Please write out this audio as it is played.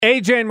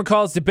AJ and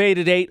McCall's debate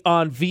at 8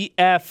 on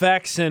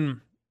VFX,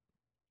 and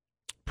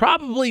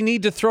probably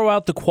need to throw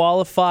out the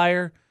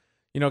qualifier,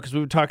 because we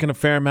were talking a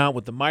fair amount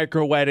with the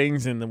micro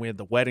weddings, and then we had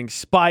the wedding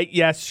spite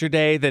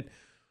yesterday that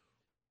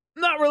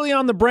not really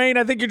on the brain.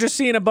 I think you're just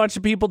seeing a bunch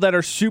of people that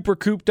are super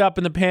cooped up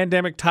in the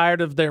pandemic,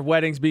 tired of their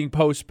weddings being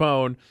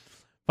postponed,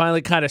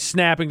 finally kind of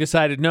snapping,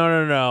 decided,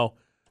 no,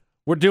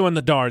 we're doing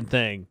the darn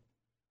thing.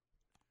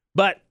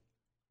 But a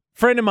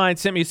friend of mine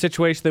sent me a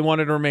situation they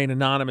wanted to remain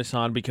anonymous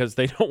on because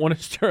they don't want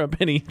to stir up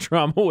any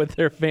drama with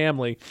their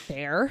family.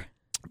 Fair.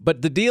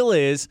 But the deal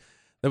is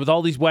that with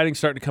all these weddings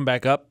starting to come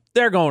back up,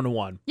 they're going to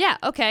one. Yeah,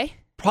 okay.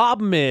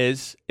 Problem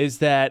is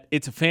that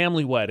it's a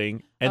family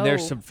wedding, and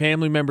there's some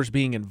family members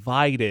being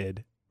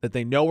invited that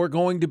they know are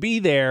going to be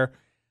there.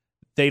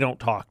 They don't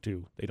talk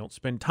to. They don't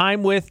spend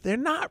time with. They're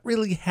not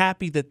really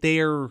happy that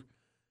they're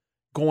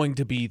going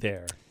to be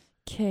there.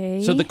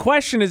 Okay. So the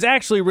question is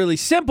actually a really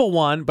simple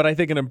one, but I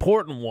think an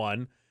important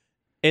one,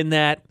 in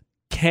that,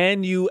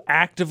 can you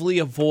actively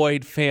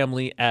avoid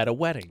family at a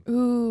wedding?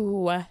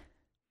 Ooh. I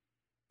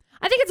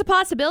think it's a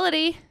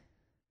possibility.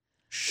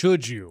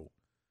 Should you?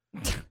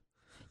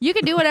 You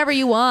can do whatever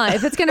you want.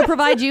 If it's going to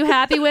provide you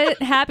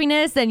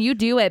happiness, then you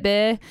do it,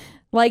 babe.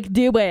 Like,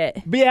 do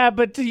it. Yeah,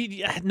 but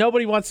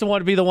nobody wants to want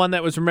to be the one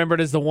that was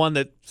remembered as the one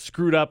that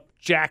screwed up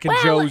Jack and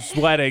Joe's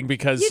wedding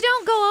because... You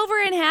don't go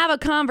over and have a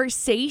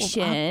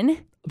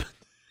conversation.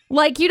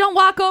 Like, you don't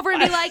walk over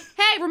and be like,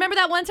 hey, remember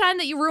that one time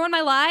that you ruined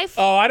my life?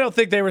 Oh, I don't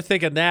think they were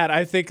thinking that.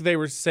 I think they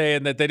were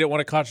saying that they didn't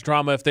want to cause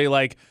drama if they,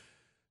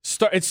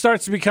 it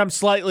starts to become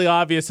slightly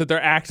obvious that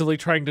they're actively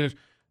trying to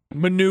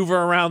maneuver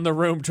around the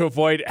room to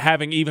avoid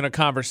having even a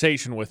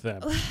conversation with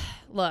them.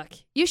 Look,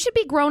 you should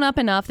be grown up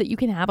enough that you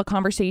can have a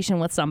conversation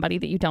with somebody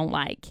that you don't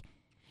like.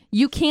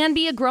 You can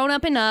be a grown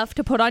up enough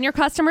to put on your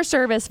customer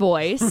service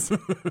voice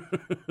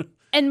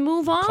and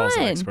move on. Paul's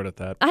an expert at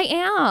that. I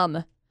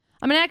am.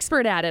 I'm an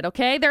expert at it,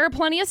 okay? There are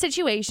plenty of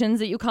situations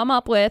that you come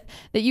up with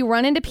that you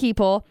run into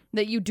people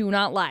that you do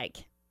not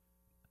like.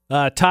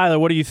 Tyler,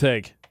 what do you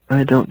think?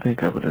 I don't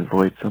think I would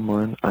avoid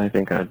someone. I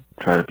think I'd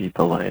try to be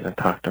polite and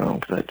talk to them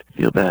because I'd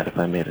feel bad if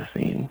I made a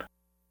scene.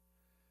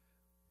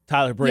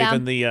 Tyler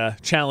braving the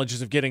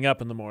challenges of getting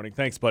up in the morning.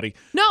 Thanks, buddy.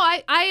 No,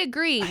 I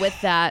agree with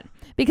that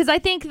because I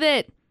think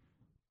that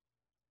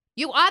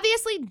you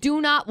obviously do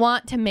not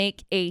want to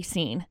make a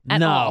scene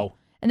at all.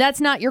 And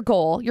that's not your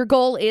goal. Your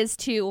goal is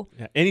to...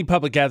 Yeah, any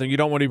public gathering, you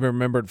don't want to be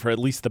remembered for at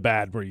least the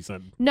bad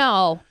reason.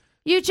 No.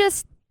 You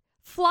just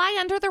fly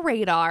under the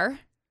radar,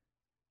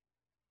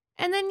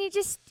 and then you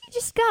just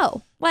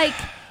go. Like,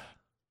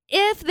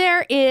 if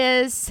there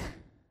is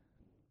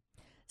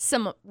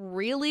some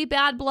really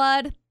bad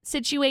blood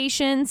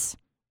situations,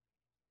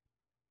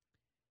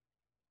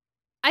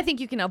 I think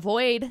you can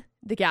avoid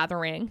the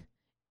gathering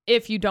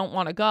if you don't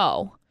want to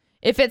go.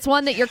 If it's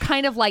one that you're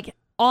kind of like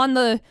on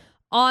the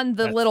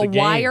little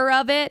wire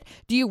of it,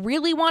 do you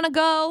really want to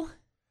go?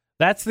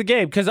 That's the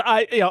game, because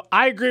I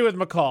agree with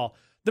McCall.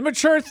 The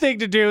mature thing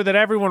to do that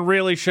everyone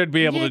really should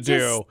be able to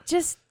do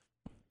is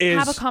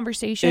have a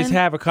conversation.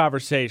 Have a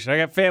conversation. I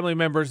got family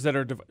members that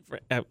are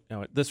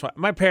this one.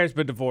 My parents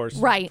been divorced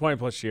 20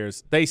 plus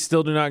years. They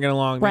still do not get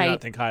along. They do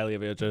not think highly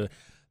of each other.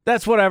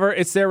 That's whatever.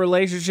 It's their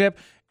relationship.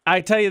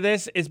 I tell you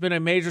this, it's been a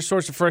major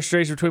source of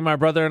frustration between my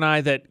brother and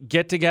I that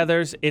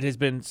get-togethers, it has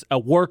been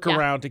a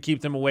workaround to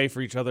keep them away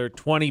from each other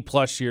 20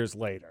 plus years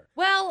later.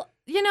 Well,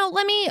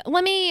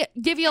 let me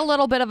give you a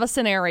little bit of a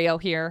scenario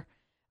here.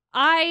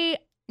 I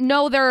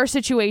know there are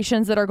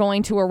situations that are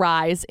going to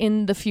arise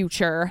in the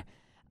future,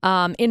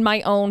 in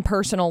my own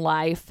personal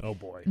life. Oh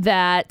boy.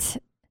 That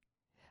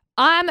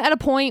I'm at a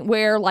point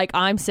where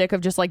I'm sick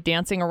of just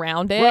dancing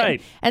around it.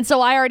 Right. And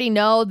so I already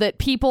know that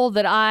people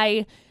that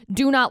I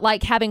do not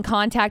like having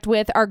contact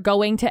with are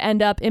going to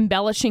end up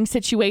embellishing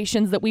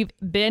situations that we've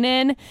been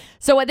in.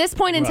 So at this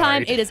point in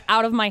time, it is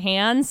out of my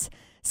hands.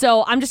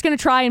 So I'm just going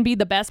to try and be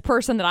the best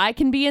person that I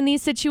can be in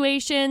these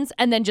situations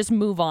and then just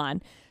move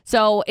on.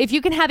 So if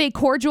you can have a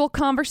cordial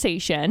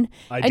conversation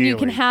and you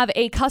can have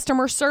a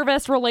customer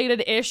service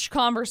related-ish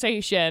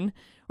conversation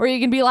where you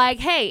can be like,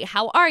 hey,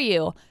 how are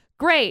you?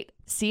 Great.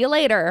 See you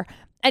later.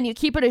 And you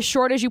keep it as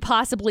short as you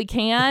possibly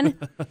can.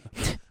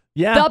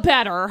 The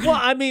better. Well,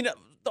 I mean,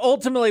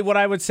 ultimately what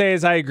I would say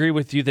is I agree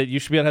with you that you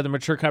should be able to have the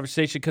mature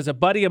conversation, because a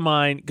buddy of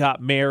mine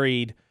got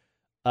married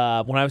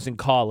when I was in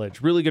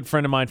college, really good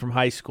friend of mine from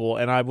high school,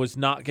 and I was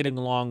not getting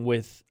along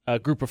with a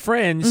group of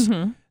friends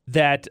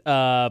that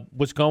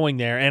was going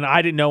there, and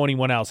I didn't know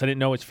anyone else. I didn't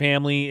know his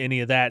family,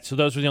 any of that, so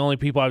those were the only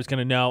people I was going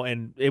to know,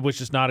 and it was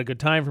just not a good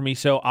time for me.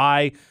 So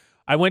I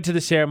went to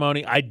the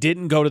ceremony. I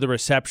didn't go to the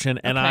reception,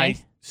 and I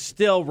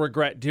still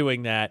regret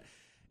doing that.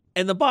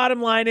 And the bottom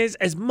line is,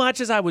 as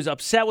much as I was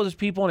upset with those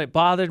people and it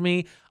bothered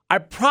me, I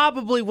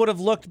probably would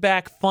have looked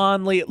back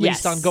fondly, at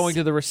least on going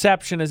to the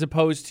reception, as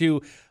opposed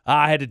to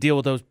I had to deal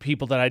with those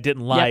people that I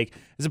didn't like,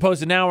 as opposed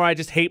to now where I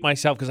just hate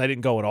myself because I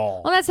didn't go at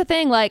all. Well, that's the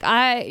thing.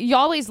 You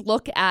always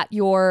look at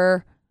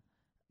your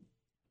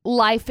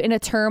life in a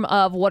term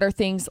of what are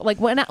things like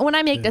when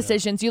I make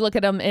decisions, you look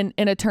at them in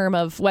a term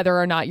of whether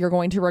or not you're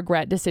going to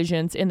regret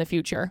decisions in the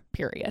future,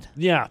 period.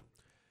 Yeah.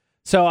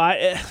 So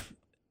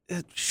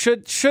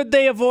should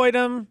they avoid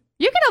them?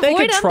 You can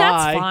avoid them.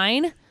 That's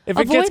fine. If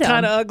it gets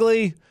kind of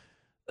ugly,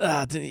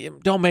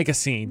 don't make a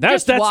scene.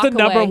 That's the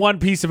number one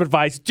piece of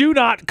advice. Do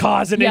not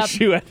cause an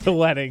issue at the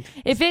wedding.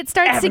 If it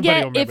starts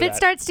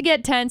to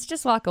get tense,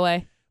 just walk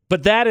away.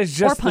 But that is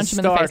just or punch the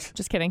him start in the face.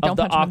 Just kidding. Don't of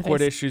the punch him in the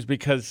awkward face. issues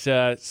because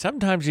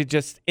sometimes you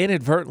just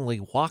inadvertently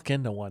walk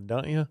into one,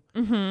 don't you?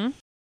 Mm-hmm.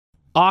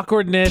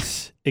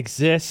 Awkwardness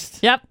exists.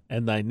 Yep.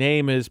 And thy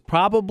name is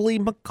probably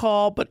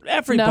McCall, but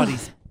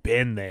everybody's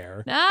been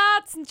there.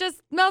 It's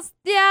just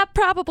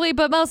probably,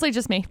 but mostly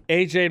just me.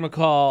 AJ and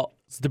McCall.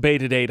 It's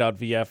debate at 8 on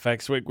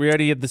VFX. We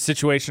already had the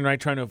situation, right?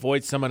 Trying to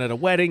avoid someone at a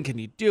wedding. Can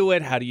you do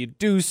it? How do you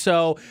do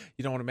so?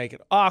 You don't want to make it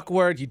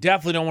awkward. You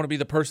definitely don't want to be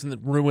the person that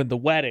ruined the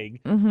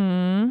wedding.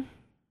 Mm-hmm.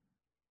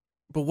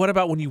 But what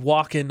about when you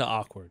walk into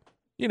awkward?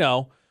 You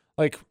know,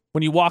 like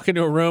when you walk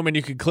into a room and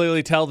you can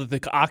clearly tell that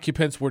the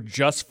occupants were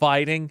just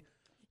fighting.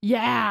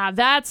 Yeah,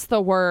 that's the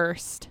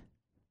worst.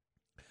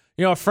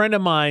 You know, a friend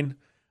of mine,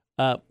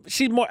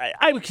 she's more,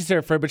 I would consider her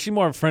a friend, but she's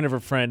more a friend of her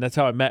friend. That's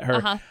how I met her.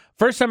 Uh-huh.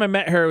 First time I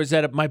met her was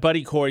at my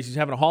buddy Corey's. He was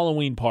having a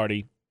Halloween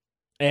party.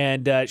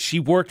 And she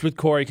worked with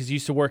Corey because he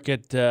used to work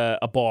at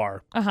a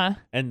bar. Uh-huh.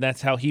 And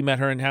that's how he met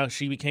her and how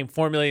she became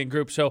formulated in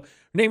group. So her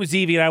name was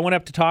Evie, and I went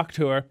up to talk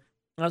to her. And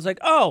I was like,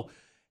 oh,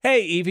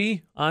 hey,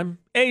 Evie, I'm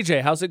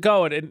AJ. How's it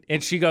going?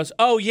 And she goes,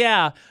 oh,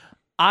 yeah,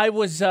 I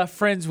was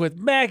friends with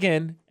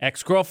Megan,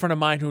 ex-girlfriend of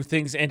mine who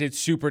things ended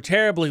super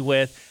terribly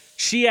with.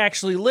 She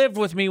actually lived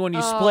with me when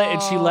you split,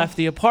 and she left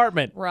the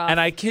apartment. Rough. And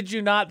I kid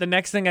you not, the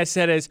next thing I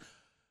said is,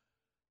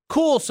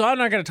 cool, so I'm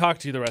not going to talk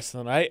to you the rest of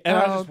the night. And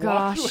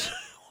I just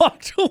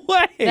walked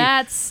away.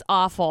 That's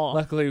awful.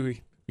 Luckily,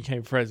 we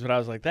became friends, but I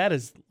was like, that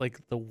is like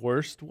the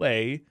worst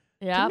way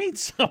to meet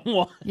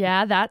someone.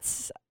 Yeah,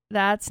 that's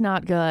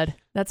not good.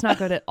 That's not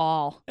good at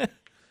all.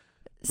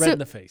 Red in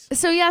the face.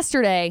 So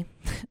yesterday,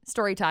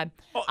 story time.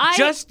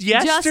 Just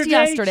yesterday? Just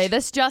yesterday.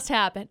 This just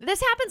happened. This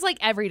happens like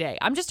every day.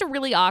 I'm just a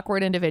really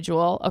awkward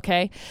individual,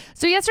 okay?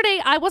 So yesterday,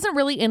 I wasn't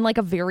really in like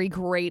a very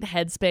great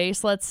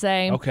headspace, let's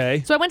say.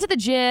 Okay. So I went to the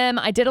gym.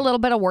 I did a little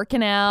bit of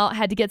working out.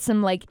 Had to get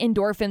some like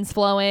endorphins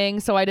flowing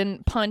so I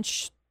didn't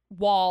punch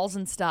walls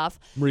and stuff.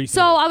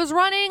 Reasonable. So I was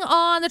running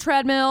on the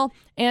treadmill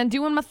and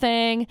doing my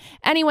thing.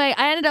 Anyway,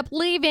 I ended up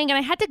leaving and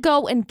I had to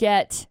go and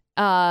get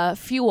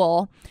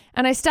fuel.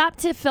 And I stopped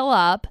to fill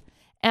up.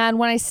 And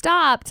when I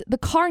stopped, the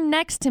car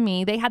next to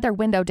me, they had their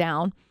window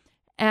down.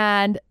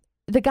 And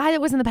the guy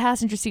that was in the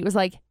passenger seat was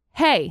like,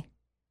 hey.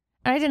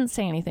 And I didn't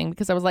say anything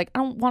because I was like, I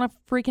don't want to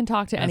freaking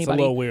talk to anybody. That's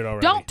a little weird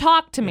already. Don't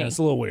talk to me. It's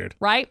a little weird.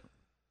 Right?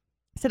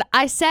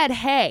 I said,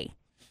 hey.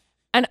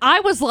 And I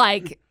was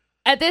like,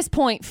 at this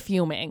point,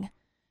 fuming.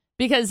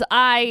 Because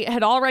I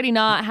had already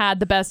not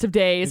had the best of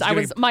days.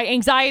 My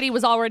anxiety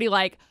was already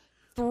like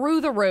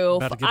through the roof.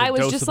 About to get a I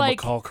was dose just of the like,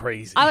 McCall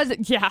crazy.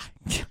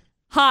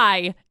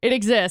 Hi, it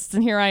exists,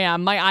 and here I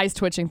am, my eyes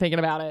twitching thinking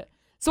about it.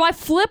 So I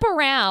flip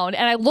around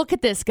and I look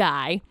at this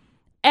guy,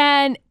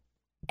 and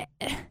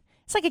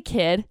it's like a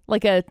kid,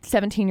 like a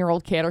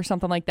 17-year-old kid or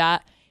something like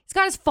that. He's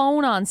got his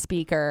phone on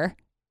speaker,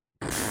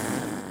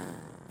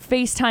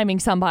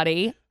 FaceTiming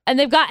somebody, and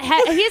they've got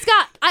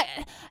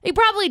he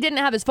probably didn't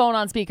have his phone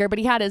on speaker, but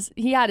he had his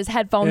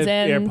headphones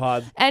in,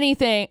 AirPods.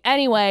 anything.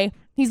 Anyway,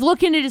 he's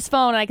looking at his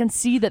phone, and I can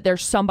see that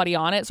there's somebody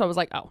on it. So I was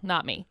like, oh,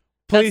 not me.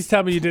 Please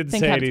tell me you didn't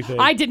say anything.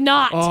 I did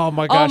not. Oh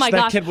my gosh,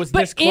 that kid was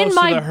this close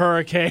to the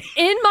hurricane.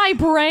 In my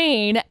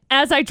brain,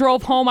 as I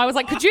drove home, I was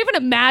like, could you even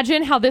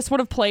imagine how this would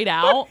have played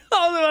out?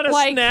 Oh, they want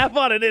to snap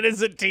on an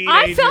innocent teenager.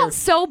 I felt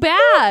so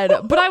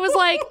bad, but I was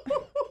like,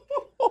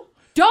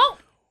 don't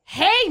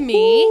hey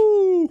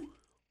me.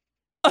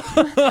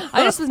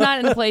 I just was not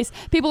in a place.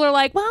 People are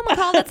like, well,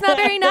 McCall, that's not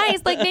very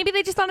nice. Like, maybe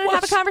they just wanted to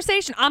have a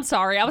conversation. I'm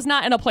sorry. I was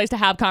not in a place to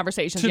have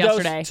conversations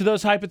yesterday. To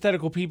those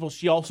hypothetical people,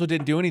 she also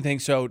didn't do anything,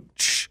 so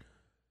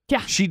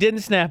yeah, she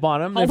didn't snap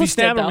on him. If you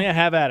snap on me,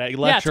 have at it. You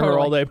lecture totally, her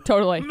all day.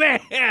 Totally.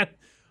 Man.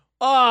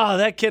 Oh,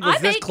 that kid was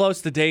this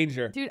close to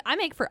danger. Dude, I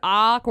make for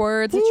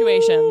awkward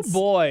situations. Ooh,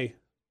 boy.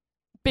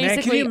 Basically,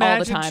 man, can you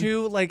imagine, all the time.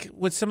 too, like,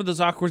 with some of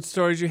those awkward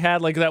stories you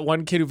had, like that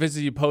one kid who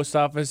visited you post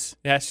office,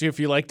 asked you if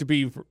you like to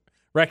be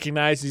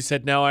recognized. You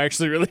said, no, I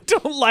actually really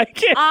don't like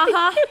it.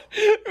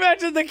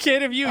 Imagine the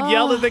kid, if you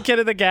yelled at the kid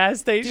at the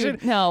gas station.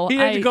 Dude, no. He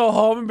had to go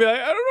home and be like,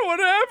 I don't know what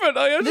happened.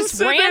 I this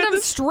just random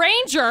this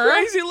stranger.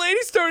 crazy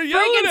lady started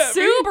yelling at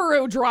me.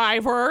 Subaru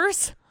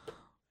drivers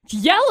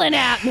yelling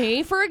at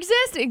me for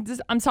existing.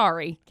 I'm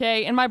sorry.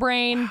 Okay. In my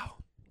brain. Wow.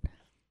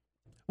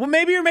 Well,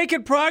 maybe you're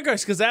making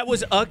progress because that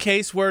was a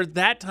case where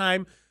that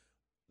time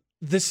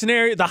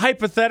the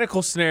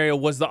hypothetical scenario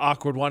was the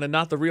awkward one and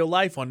not the real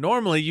life one.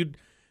 Normally,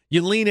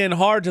 you lean in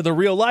hard to the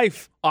real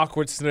life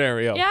awkward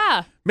scenario.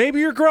 Yeah.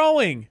 Maybe you're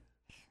growing.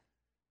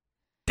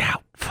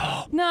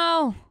 Doubtful.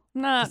 No,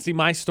 not. See,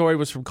 my story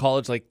was from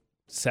college like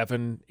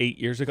 7-8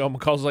 years ago.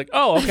 McCall's like,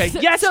 oh, okay,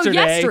 yesterday. So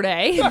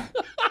yesterday.